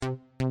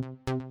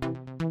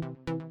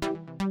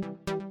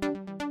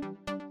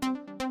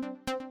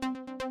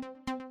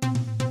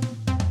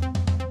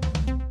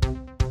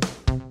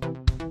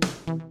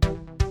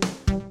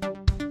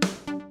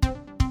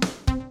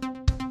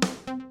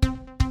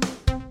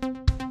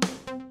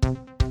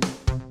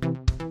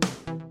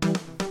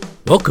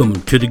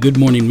Welcome to the Good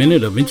Morning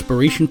Minute of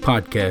Inspiration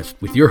podcast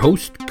with your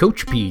host,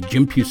 Coach P,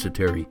 Jim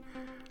Pusateri.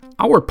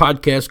 Our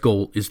podcast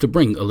goal is to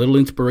bring a little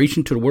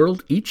inspiration to the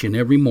world each and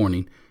every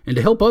morning and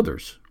to help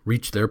others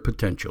reach their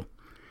potential.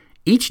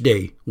 Each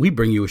day, we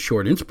bring you a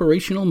short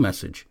inspirational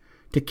message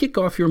to kick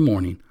off your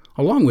morning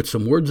along with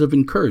some words of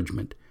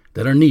encouragement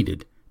that are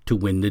needed to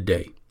win the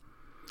day.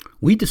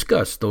 We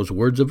discuss those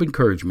words of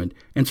encouragement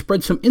and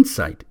spread some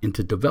insight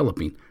into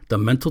developing the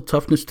mental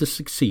toughness to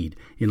succeed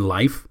in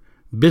life,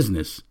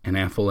 business, and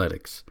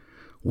athletics.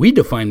 We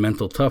define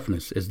mental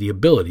toughness as the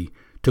ability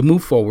to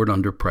move forward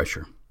under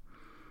pressure.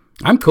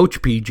 I'm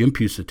Coach P, Jim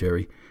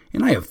Pusateri,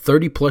 and I have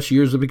 30 plus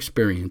years of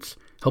experience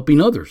helping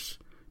others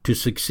to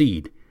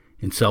succeed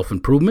in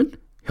self-improvement,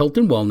 health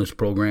and wellness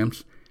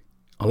programs,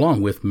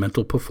 along with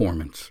mental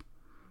performance.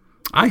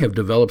 I have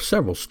developed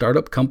several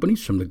startup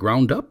companies from the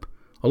ground up,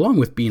 along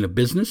with being a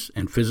business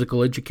and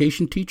physical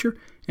education teacher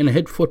and a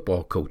head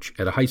football coach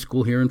at a high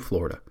school here in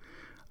Florida.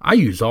 I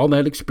use all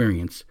that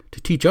experience to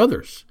teach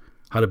others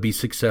how to be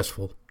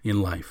successful in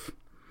life.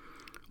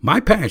 My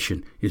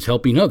passion is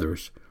helping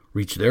others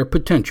reach their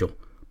potential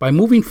by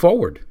moving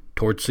forward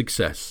towards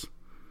success.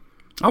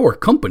 Our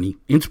company,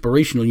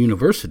 Inspirational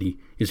University,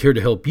 is here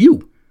to help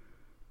you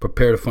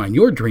prepare to find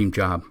your dream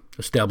job,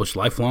 establish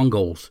lifelong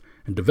goals,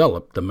 and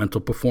develop the mental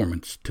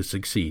performance to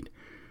succeed.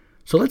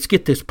 So let's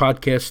get this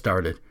podcast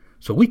started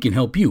so we can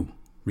help you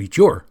reach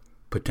your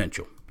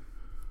potential.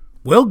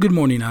 Well, good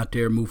morning out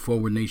there, Move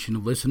Forward Nation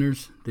of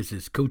listeners. This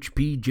is Coach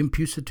P, Jim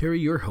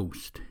Pusateri, your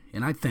host,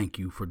 and I thank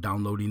you for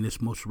downloading this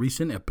most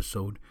recent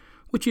episode,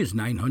 which is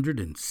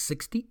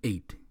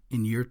 968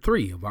 in year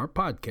 3 of our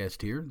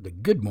podcast here, the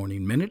Good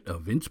Morning Minute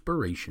of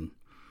Inspiration.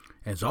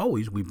 As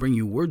always, we bring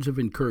you words of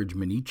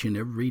encouragement each and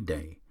every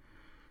day.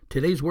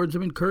 Today's words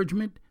of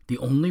encouragement: the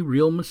only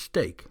real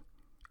mistake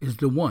is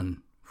the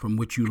one from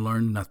which you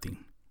learn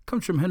nothing.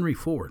 Comes from Henry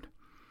Ford.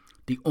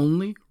 The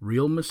only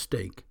real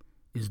mistake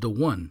is the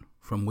one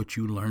from which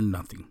you learn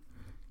nothing.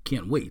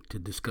 Can't wait to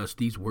discuss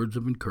these words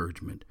of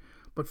encouragement.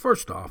 But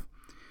first off,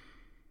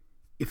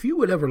 if you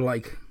would ever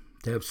like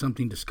to have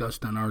something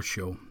discussed on our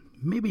show,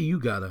 maybe you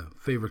got a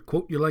favorite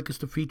quote you'd like us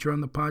to feature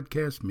on the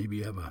podcast, maybe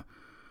you have a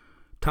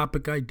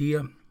topic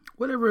idea,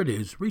 whatever it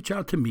is, reach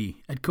out to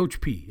me at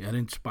Coach P at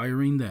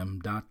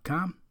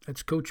inspiringthem.com.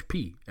 That's Coach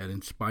P at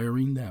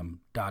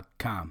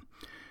inspiringthem.com.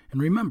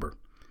 And remember,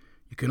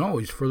 you can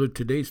always further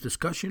today's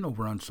discussion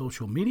over on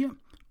social media.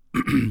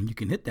 You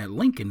can hit that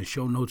link in the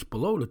show notes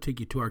below to take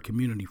you to our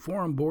community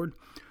forum board,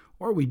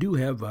 or we do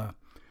have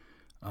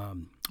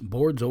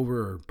boards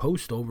over or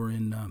posts over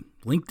in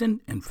LinkedIn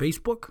and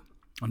Facebook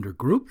under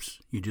groups.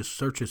 You just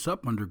search us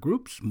up under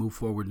groups, Move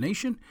Forward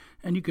Nation,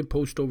 and you can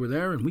post over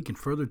there and we can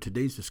further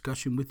today's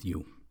discussion with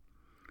you.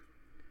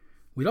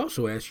 We'd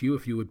also ask you,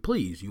 if you would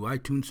please, you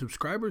iTunes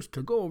subscribers,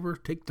 to go over,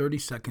 take 30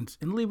 seconds,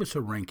 and leave us a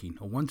ranking,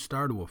 a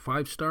 1-star to a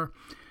 5-star.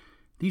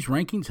 These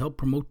rankings help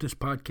promote this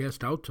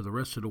podcast out to the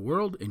rest of the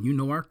world, and you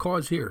know our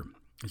cause here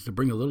is to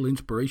bring a little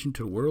inspiration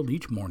to the world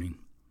each morning,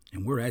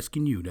 and we're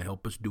asking you to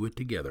help us do it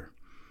together.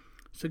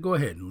 So go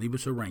ahead and leave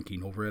us a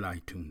ranking over at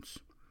iTunes.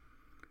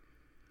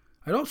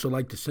 I'd also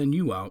like to send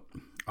you out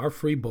our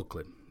free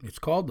booklet. It's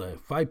called the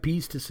 5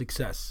 P's to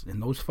Success,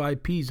 and those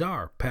 5 P's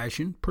are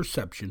passion,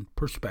 perception,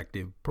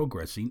 perspective,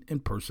 progressing,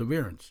 and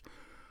perseverance.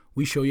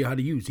 We show you how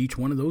to use each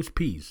one of those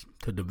P's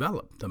to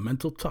develop the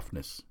mental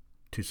toughness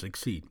to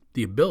succeed,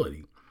 the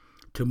ability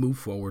to move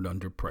forward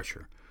under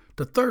pressure.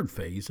 The third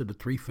phase of the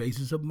 3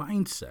 phases of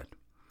mindset.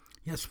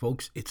 Yes,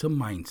 folks, it's a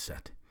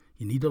mindset.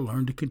 You need to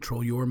learn to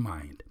control your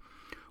mind.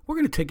 We're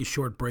going to take a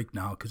short break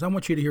now because I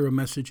want you to hear a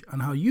message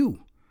on how you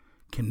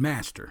can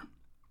master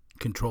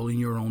controlling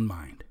your own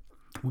mind.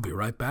 We'll be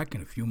right back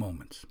in a few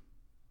moments.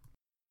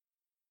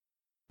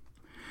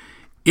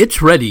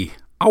 It's ready,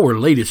 our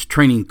latest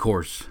training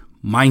course,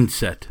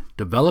 Mindset,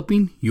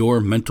 Developing Your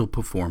Mental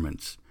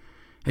Performance.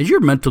 Has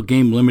your mental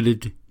game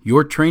limited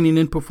your training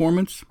and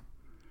performance?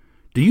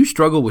 Do you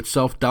struggle with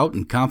self-doubt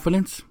and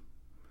confidence?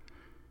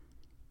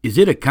 Is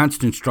it a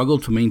constant struggle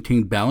to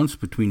maintain balance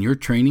between your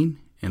training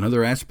and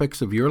other aspects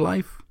of your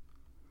life?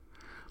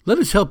 Let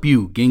us help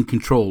you gain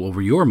control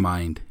over your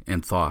mind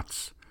and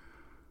thoughts.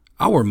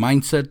 Our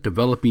Mindset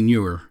Developing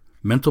Your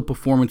Mental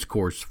Performance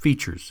course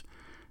features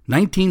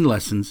 19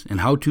 lessons and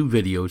how-to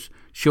videos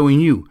showing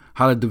you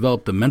how to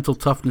develop the mental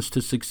toughness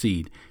to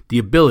succeed, the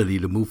ability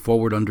to move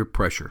forward under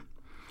pressure.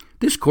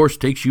 This course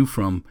takes you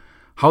from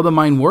how the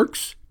mind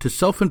works to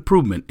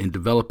self-improvement in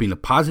developing a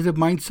positive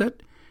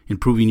mindset,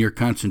 improving your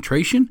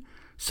concentration,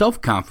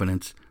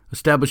 self-confidence,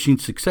 establishing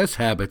success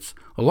habits,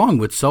 along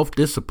with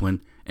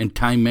self-discipline and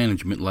time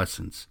management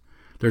lessons.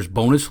 There's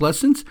bonus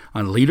lessons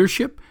on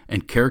leadership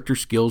and character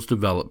skills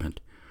development.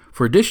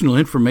 For additional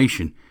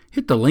information,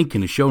 hit the link in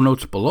the show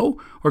notes below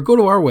or go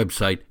to our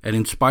website at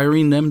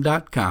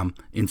inspiringthem.com,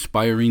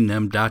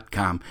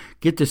 inspiringthem.com.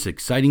 Get this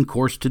exciting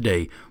course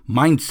today,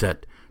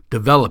 Mindset,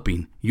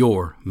 Developing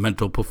Your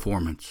Mental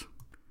Performance.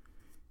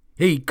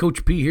 Hey,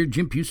 Coach P here,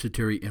 Jim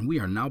Pusateri, and we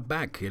are now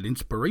back at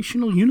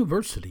Inspirational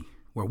University,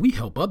 where we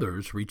help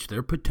others reach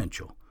their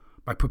potential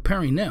by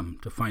preparing them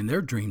to find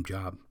their dream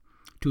job,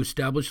 to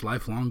establish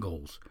lifelong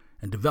goals,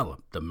 and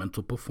develop the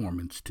mental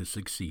performance to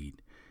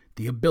succeed,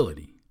 the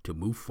ability to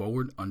move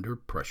forward under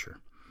pressure.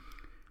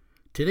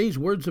 Today's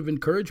words of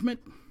encouragement: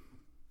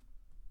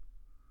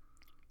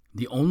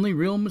 the only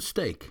real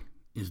mistake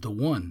is the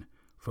one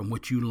from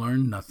which you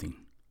learn nothing.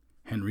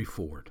 Henry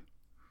Ford.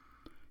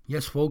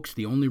 Yes, folks,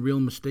 the only real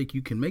mistake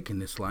you can make in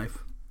this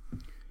life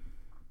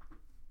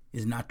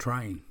is not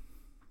trying.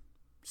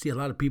 See, a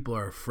lot of people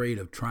are afraid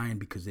of trying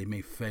because they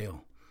may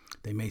fail.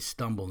 They may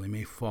stumble, they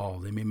may fall,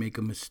 they may make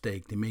a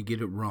mistake, they may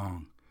get it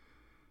wrong.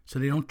 So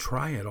they don't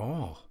try at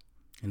all.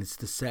 And it's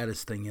the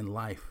saddest thing in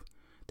life.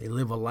 They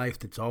live a life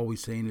that's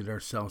always saying to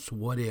themselves,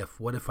 what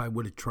if I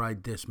would have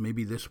tried this?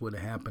 Maybe this would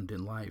have happened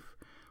in life.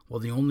 Well,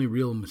 the only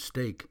real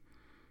mistake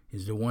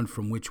is the one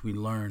from which we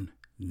learn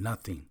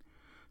nothing.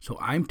 So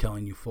I'm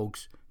telling you,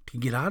 folks, to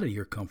get out of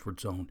your comfort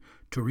zone,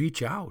 to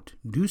reach out,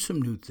 do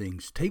some new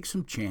things, take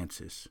some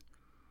chances.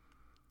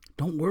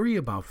 Don't worry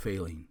about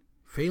failing.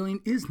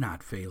 Failing is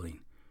not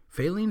failing.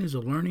 Failing is a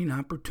learning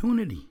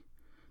opportunity.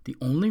 The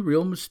only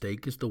real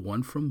mistake is the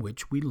one from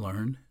which we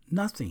learn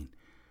nothing.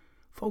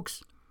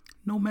 Folks,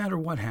 no matter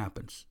what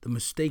happens, the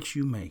mistakes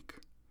you make,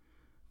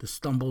 the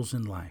stumbles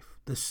in life,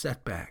 the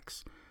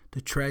setbacks,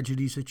 the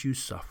tragedies that you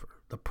suffer,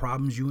 the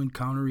problems you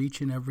encounter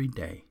each and every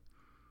day,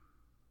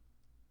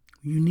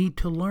 you need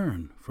to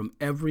learn from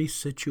every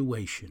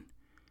situation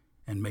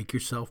and make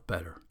yourself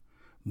better.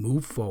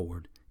 Move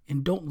forward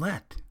and don't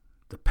let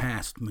the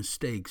past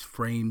mistakes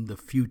frame the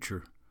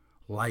future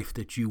life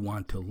that you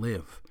want to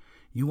live.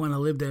 You want to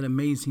live that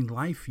amazing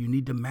life, you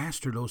need to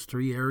master those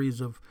 3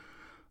 areas of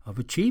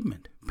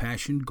achievement: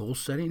 passion, goal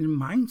setting, and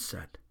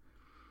mindset.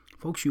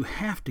 Folks, you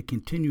have to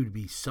continue to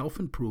be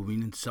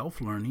self-improving and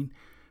self-learning,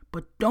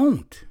 but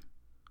don't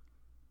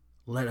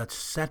let a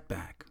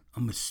setback,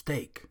 a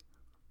mistake,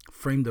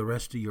 frame the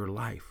rest of your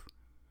life,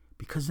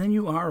 because then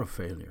you are a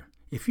failure.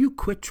 If you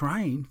quit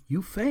trying,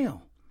 you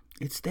fail.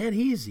 It's that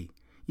easy.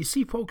 You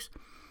see, folks,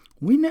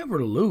 we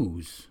never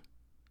lose.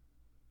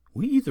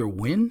 We either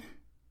win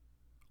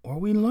or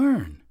we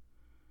learn.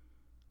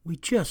 We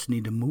just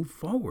need to move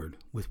forward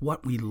with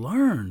what we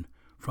learn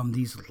from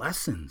these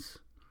lessons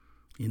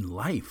in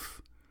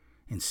life,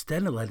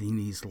 instead of letting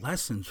these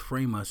lessons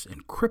frame us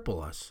and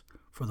cripple us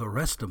for the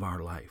rest of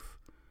our life.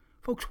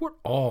 Folks, we're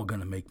all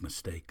going to make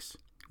mistakes.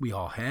 We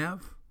all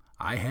have.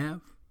 I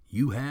have.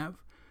 You have.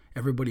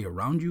 Everybody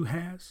around you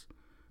has.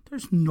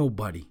 There's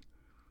nobody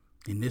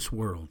in this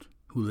world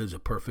who lives a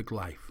perfect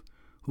life,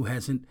 who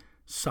hasn't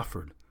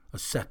suffered a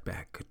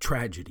setback, a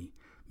tragedy,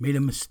 made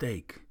a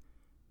mistake,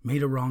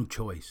 made a wrong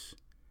choice.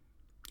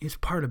 It's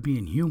part of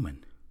being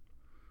human.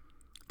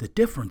 The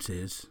difference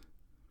is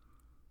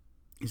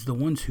the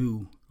ones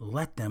who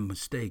let them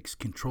mistakes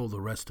control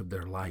the rest of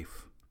their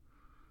life.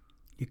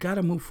 You got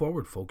to move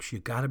forward, folks. You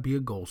got to be a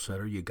goal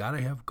setter. You got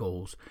to have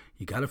goals.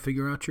 You got to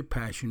figure out your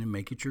passion and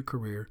make it your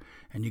career.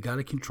 And you got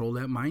to control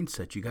that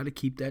mindset. You got to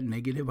keep that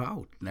negative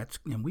out.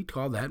 And we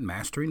call that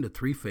mastering the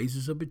 3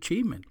 phases of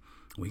achievement.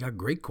 We got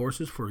great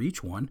courses for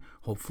each one.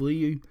 Hopefully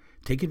you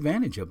take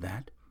advantage of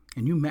that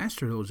and you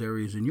master those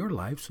areas in your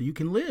life so you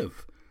can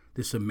live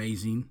this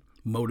amazing,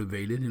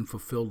 motivated, and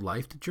fulfilled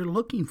life that you're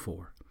looking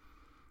for.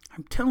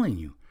 I'm telling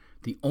you,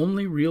 the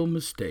only real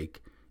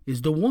mistake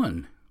is the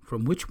one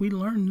from which we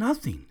learn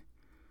nothing.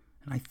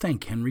 And I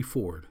thank Henry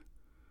Ford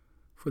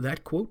for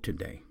that quote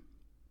today.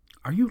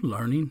 Are you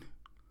learning,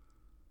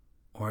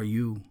 or are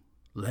you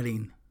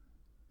letting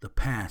the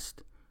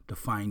past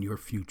define your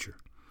future?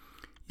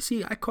 You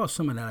see, I call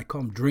some of that, I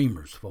call them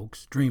dreamers,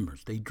 folks,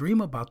 dreamers. They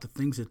dream about the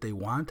things that they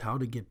want, how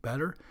to get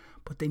better,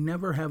 but they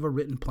never have a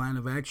written plan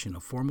of action,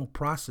 a formal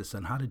process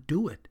on how to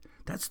do it.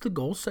 That's the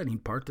goal setting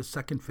part, the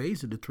 2nd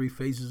phase of the 3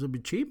 phases of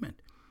achievement.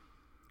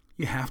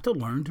 You have to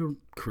learn to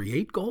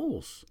create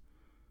goals.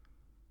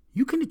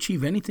 You can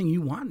achieve anything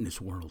you want in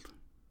this world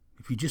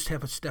if you just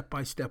have a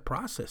step-by-step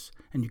process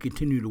and you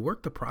continue to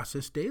work the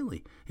process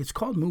daily. It's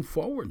called move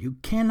forward. You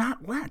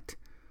cannot let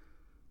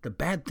the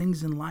bad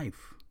things in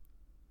life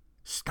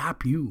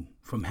stop you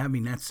from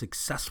having that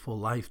successful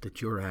life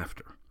that you're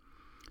after.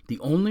 The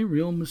only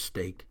real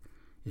mistake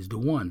is the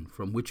one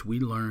from which we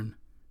learn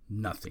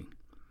nothing.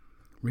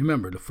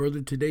 Remember, to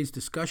further today's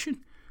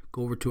discussion,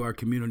 go over to our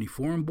community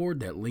forum board.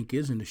 That link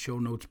is in the show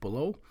notes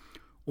below.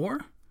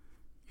 Or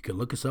you can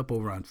look us up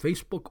over on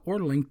Facebook or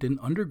LinkedIn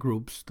under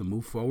groups, the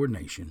Move Forward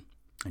Nation,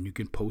 and you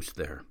can post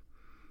there.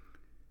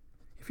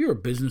 If you're a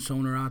business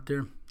owner out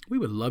there, we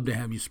would love to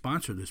have you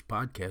sponsor this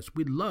podcast.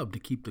 We'd love to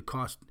keep the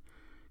cost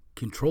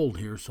controlled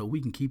here so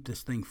we can keep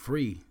this thing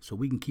free, so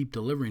we can keep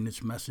delivering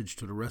this message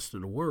to the rest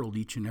of the world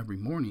each and every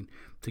morning.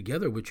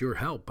 Together with your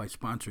help by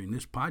sponsoring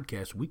this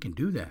podcast, we can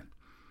do that.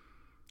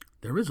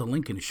 There is a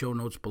link in the show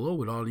notes below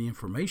with all the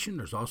information.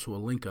 There's also a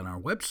link on our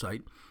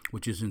website,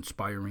 which is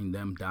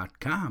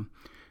inspiringthem.com.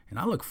 And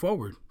I look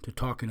forward to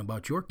talking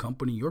about your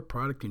company, your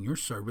product, and your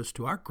service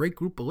to our great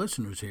group of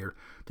listeners here,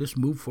 this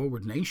Move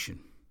Forward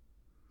Nation.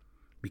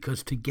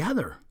 Because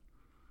together,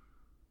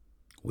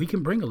 we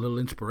can bring a little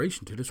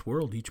inspiration to this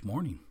world each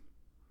morning.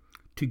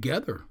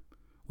 Together,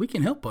 we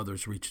can help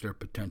others reach their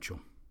potential.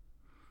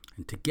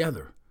 And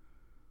together,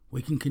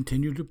 we can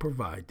continue to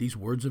provide these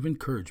words of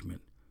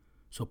encouragement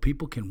so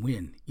people can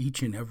win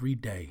each and every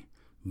day,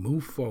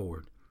 move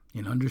forward,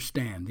 and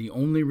understand the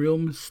only real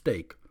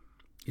mistake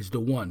is the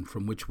one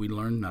from which we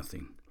learn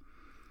nothing.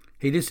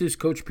 Hey, this is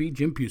Coach P,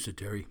 Jim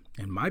Pusateri,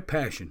 and my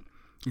passion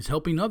is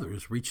helping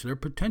others reach their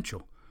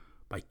potential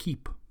by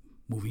keep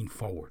moving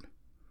forward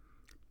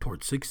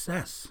towards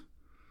success.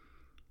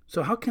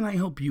 So how can I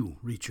help you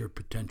reach your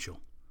potential?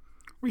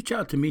 Reach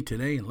out to me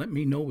today and let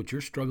me know what you're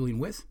struggling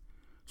with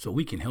so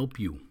we can help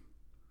you.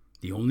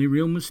 The only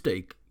real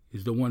mistake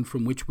is the one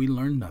from which we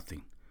learn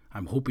nothing.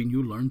 I'm hoping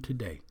you learn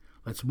today.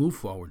 Let's move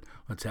forward.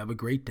 Let's have a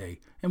great day,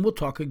 and we'll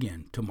talk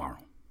again tomorrow.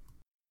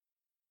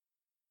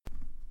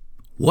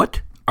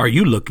 What are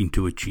you looking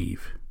to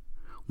achieve?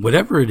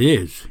 Whatever it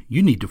is,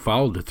 you need to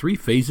follow the 3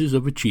 phases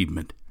of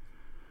achievement.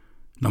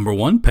 Number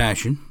 1,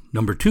 passion.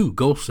 Number 2,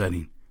 goal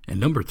setting. And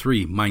number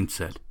 3,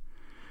 mindset.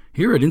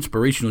 Here at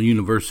Inspirational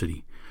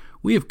University,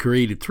 we have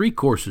created 3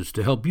 courses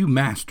to help you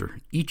master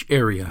each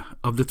area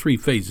of the 3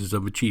 phases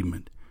of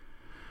achievement.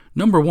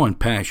 Number 1,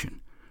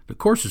 passion. The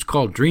course is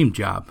called Dream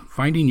Job,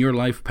 Finding Your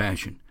Life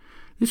Passion.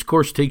 This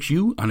course takes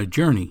you on a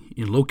journey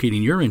in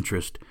locating your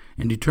interest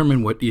and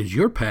determine what is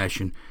your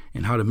passion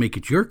and how to make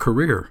it your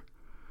career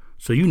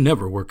so you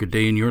never work a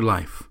day in your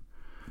life.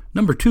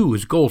 Number 2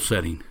 is goal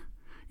setting,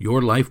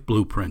 Your Life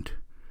Blueprint.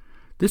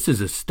 This is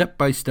a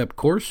step-by-step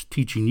course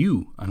teaching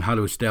you on how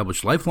to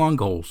establish lifelong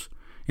goals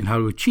and how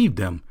to achieve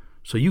them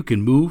so you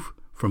can move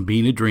from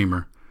being a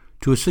dreamer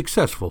to a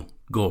successful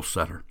goal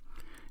setter.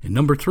 And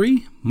number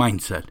 3,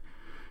 mindset,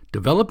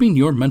 developing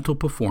your mental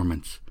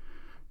performance.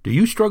 Do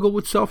you struggle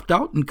with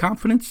self-doubt and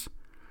confidence?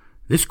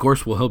 This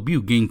course will help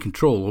you gain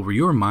control over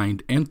your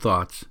mind and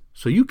thoughts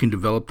so you can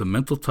develop the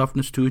mental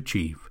toughness to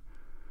achieve.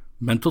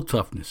 Mental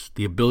toughness,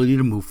 the ability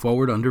to move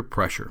forward under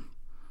pressure.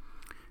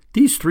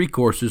 These 3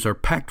 courses are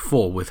packed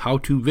full with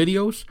how-to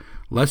videos,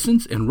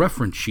 lessons, and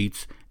reference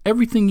sheets,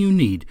 everything you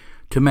need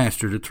to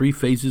master the 3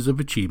 phases of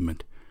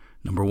achievement.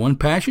 Number 1,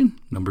 passion.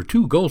 Number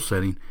 2, goal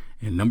setting.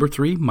 And number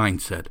 3,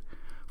 mindset.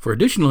 For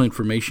additional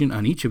information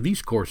on each of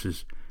these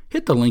courses,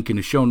 hit the link in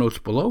the show notes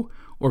below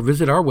or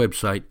visit our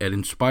website at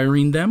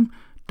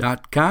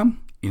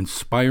inspiringthem.com,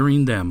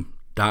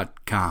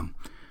 inspiringthem.com.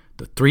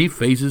 The 3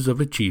 phases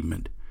of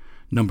achievement.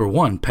 Number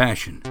 1,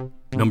 passion.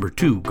 Number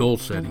 2, goal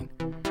setting.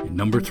 And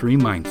number 3,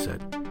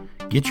 mindset.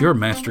 Get your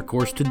master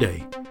course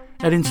today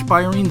at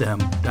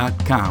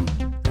inspiringthem.com.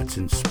 That's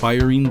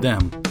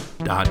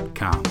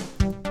inspiringthem.com.